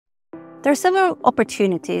There are several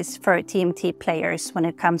opportunities for TMT players when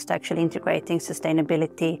it comes to actually integrating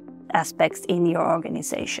sustainability aspects in your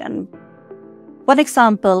organization. One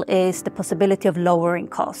example is the possibility of lowering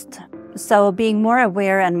cost. So being more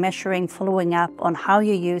aware and measuring, following up on how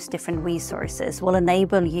you use different resources will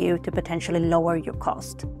enable you to potentially lower your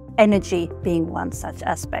cost, energy being one such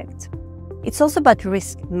aspect. It's also about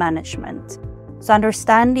risk management. So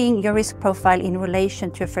understanding your risk profile in relation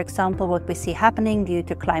to, for example, what we see happening due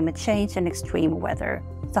to climate change and extreme weather.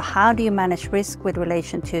 So how do you manage risk with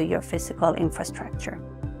relation to your physical infrastructure?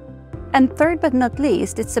 And third but not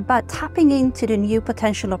least, it's about tapping into the new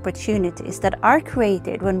potential opportunities that are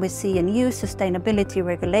created when we see a new sustainability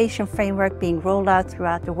regulation framework being rolled out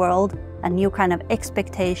throughout the world and new kind of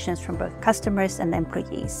expectations from both customers and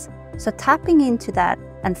employees. So tapping into that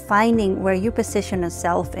and finding where you position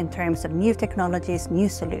yourself in terms of new technologies, new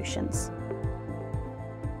solutions.